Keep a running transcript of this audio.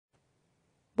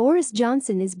Boris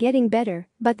Johnson is getting better,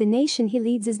 but the nation he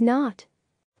leads is not.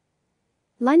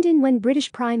 London. When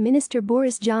British Prime Minister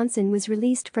Boris Johnson was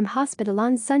released from hospital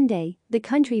on Sunday, the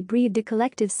country breathed a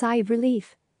collective sigh of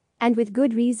relief. And with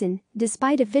good reason,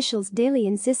 despite officials' daily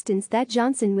insistence that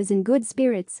Johnson was in good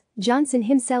spirits. Johnson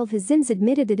himself has since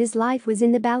admitted that his life was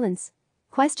in the balance.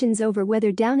 Questions over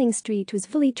whether Downing Street was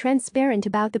fully transparent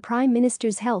about the Prime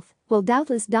Minister's health will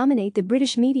doubtless dominate the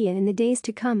British media in the days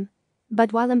to come.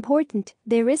 But while important,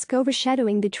 they risk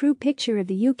overshadowing the true picture of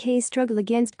the UK's struggle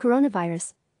against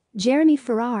coronavirus. Jeremy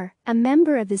Farrar, a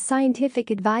member of the Scientific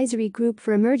Advisory Group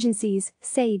for Emergencies,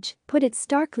 SAGE, put it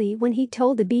starkly when he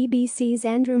told the BBC's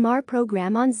Marr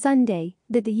programme on Sunday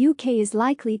that the UK is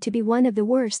likely to be one of the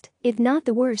worst, if not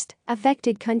the worst,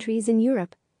 affected countries in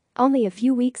Europe. Only a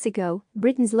few weeks ago,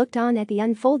 Britons looked on at the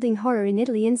unfolding horror in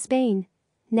Italy and Spain.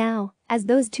 Now, as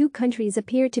those two countries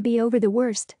appear to be over the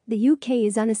worst, the UK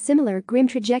is on a similar grim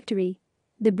trajectory.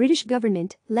 The British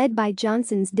government, led by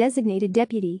Johnson's designated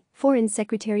deputy, Foreign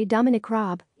Secretary Dominic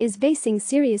Raab, is facing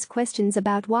serious questions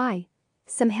about why.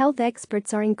 Some health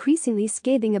experts are increasingly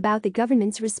scathing about the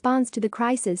government's response to the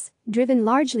crisis, driven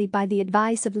largely by the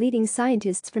advice of leading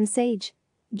scientists from SAGE.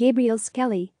 Gabriel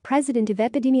Skelly, president of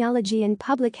epidemiology and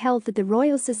public health at the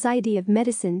Royal Society of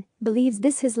Medicine, believes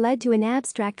this has led to an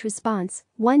abstract response,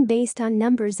 one based on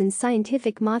numbers and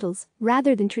scientific models,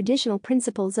 rather than traditional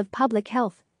principles of public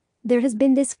health. There has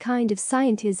been this kind of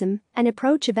scientism, an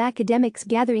approach of academics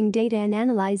gathering data and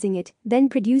analyzing it, then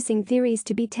producing theories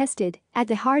to be tested, at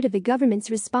the heart of the government's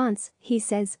response, he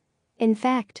says. In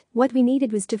fact, what we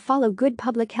needed was to follow good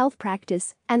public health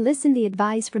practice and listen to the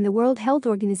advice from the World Health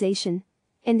Organization.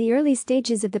 In the early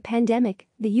stages of the pandemic,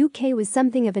 the UK was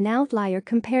something of an outlier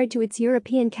compared to its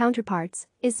European counterparts,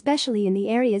 especially in the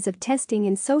areas of testing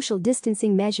and social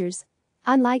distancing measures.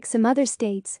 Unlike some other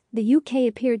states, the UK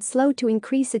appeared slow to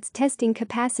increase its testing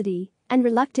capacity and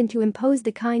reluctant to impose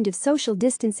the kind of social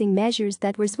distancing measures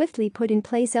that were swiftly put in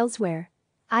place elsewhere.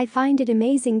 I find it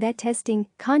amazing that testing,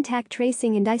 contact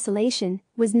tracing and isolation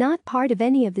was not part of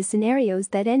any of the scenarios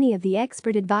that any of the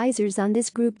expert advisors on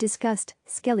this group discussed,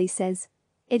 Skelly says.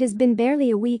 It has been barely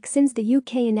a week since the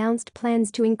UK announced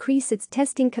plans to increase its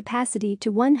testing capacity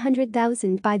to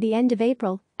 100,000 by the end of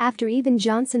April, after even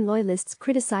Johnson loyalists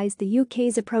criticised the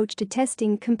UK's approach to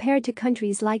testing compared to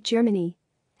countries like Germany.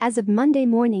 As of Monday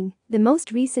morning, the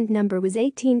most recent number was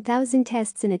 18,000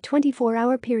 tests in a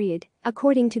 24-hour period,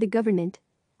 according to the government.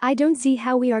 I don't see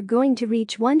how we are going to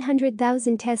reach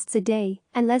 100,000 tests a day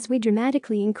unless we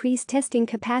dramatically increase testing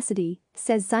capacity,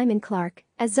 says Simon Clark,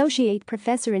 Associate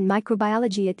Professor in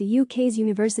Microbiology at the UK's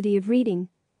University of Reading.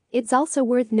 It's also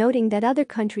worth noting that other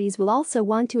countries will also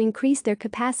want to increase their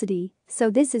capacity,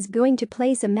 so this is going to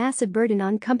place a massive burden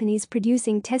on companies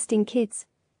producing testing kits.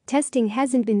 Testing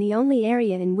hasn't been the only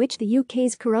area in which the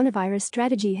UK's coronavirus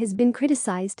strategy has been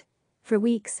criticised. For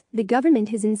weeks, the government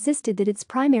has insisted that its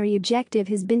primary objective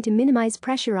has been to minimize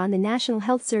pressure on the National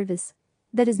Health Service.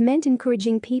 That has meant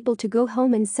encouraging people to go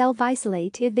home and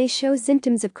self-isolate if they show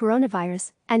symptoms of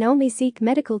coronavirus and only seek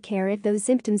medical care if those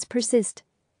symptoms persist.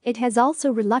 It has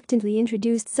also reluctantly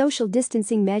introduced social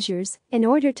distancing measures in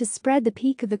order to spread the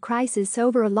peak of the crisis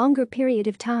over a longer period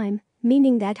of time,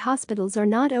 meaning that hospitals are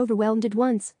not overwhelmed at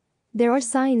once. There are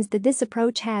signs that this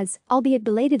approach has, albeit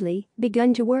belatedly,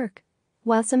 begun to work.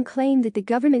 While some claim that the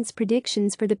government's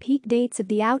predictions for the peak dates of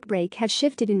the outbreak have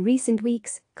shifted in recent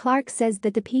weeks, Clark says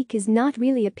that the peak is not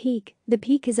really a peak, the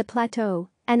peak is a plateau,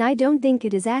 and I don't think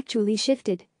it has actually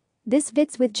shifted. This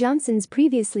fits with Johnson's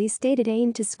previously stated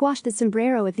aim to squash the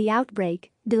sombrero of the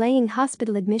outbreak, delaying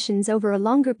hospital admissions over a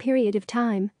longer period of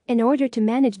time in order to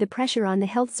manage the pressure on the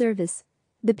health service.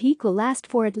 The peak will last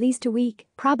for at least a week,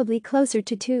 probably closer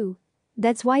to 2.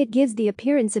 That's why it gives the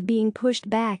appearance of being pushed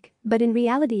back, but in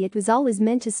reality it was always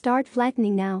meant to start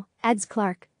flattening now, adds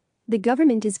Clark. The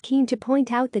government is keen to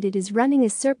point out that it is running a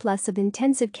surplus of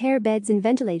intensive care beds and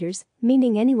ventilators,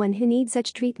 meaning anyone who needs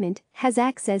such treatment has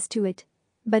access to it.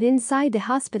 But inside the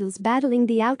hospitals battling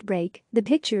the outbreak, the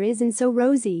picture isn't so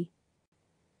rosy.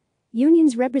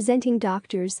 Unions representing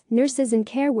doctors, nurses and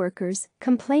care workers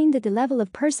complain that the level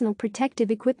of personal protective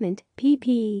equipment,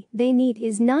 PPE, they need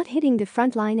is not hitting the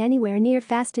front line anywhere near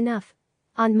fast enough.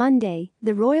 On Monday,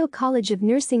 the Royal College of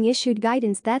Nursing issued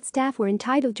guidance that staff were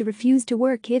entitled to refuse to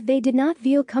work if they did not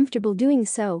feel comfortable doing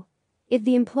so. If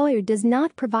the employer does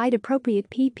not provide appropriate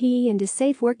PPE and a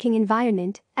safe working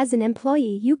environment, as an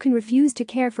employee you can refuse to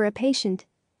care for a patient.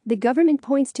 The government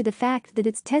points to the fact that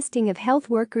its testing of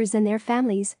health workers and their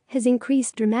families has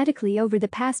increased dramatically over the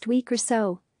past week or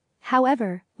so.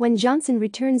 However, when Johnson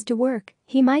returns to work,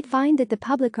 he might find that the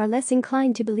public are less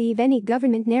inclined to believe any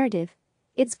government narrative.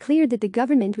 It's clear that the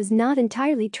government was not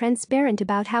entirely transparent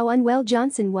about how unwell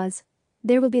Johnson was.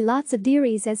 There will be lots of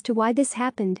theories as to why this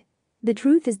happened. The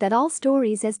truth is that all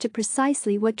stories as to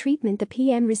precisely what treatment the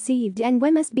PM received and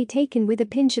when must be taken with a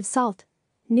pinch of salt.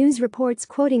 News reports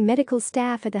quoting medical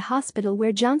staff at the hospital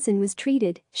where Johnson was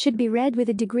treated should be read with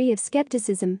a degree of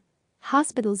skepticism.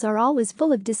 Hospitals are always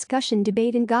full of discussion,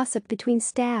 debate and gossip between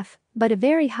staff, but a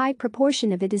very high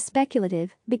proportion of it is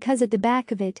speculative because at the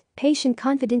back of it, patient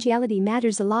confidentiality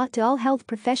matters a lot to all health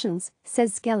professionals,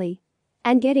 says Skelly.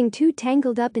 And getting too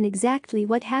tangled up in exactly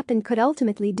what happened could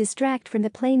ultimately distract from the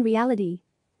plain reality.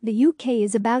 The UK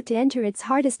is about to enter its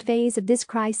hardest phase of this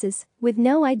crisis, with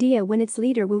no idea when its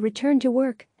leader will return to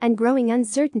work and growing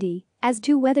uncertainty as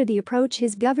to whether the approach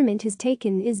his government has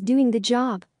taken is doing the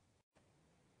job.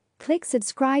 Click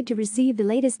subscribe to receive the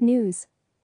latest news.